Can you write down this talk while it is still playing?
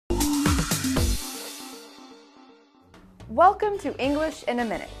Welcome to English in a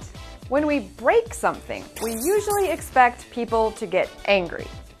Minute. When we break something, we usually expect people to get angry.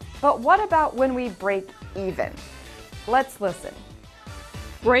 But what about when we break even? Let's listen.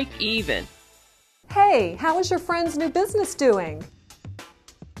 Break even. Hey, how is your friend's new business doing?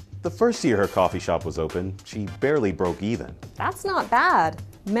 The first year her coffee shop was open, she barely broke even. That's not bad.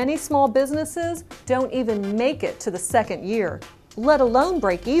 Many small businesses don't even make it to the second year, let alone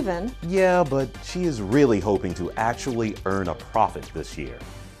break even. Yeah, but she is really hoping to actually earn a profit this year.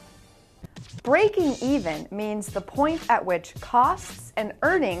 Breaking even means the point at which costs and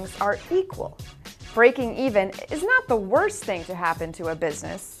earnings are equal. Breaking even is not the worst thing to happen to a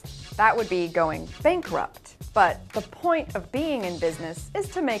business. That would be going bankrupt. But the point of being in business is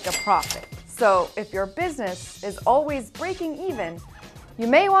to make a profit. So if your business is always breaking even, you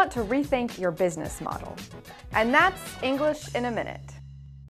may want to rethink your business model. And that's English in a Minute.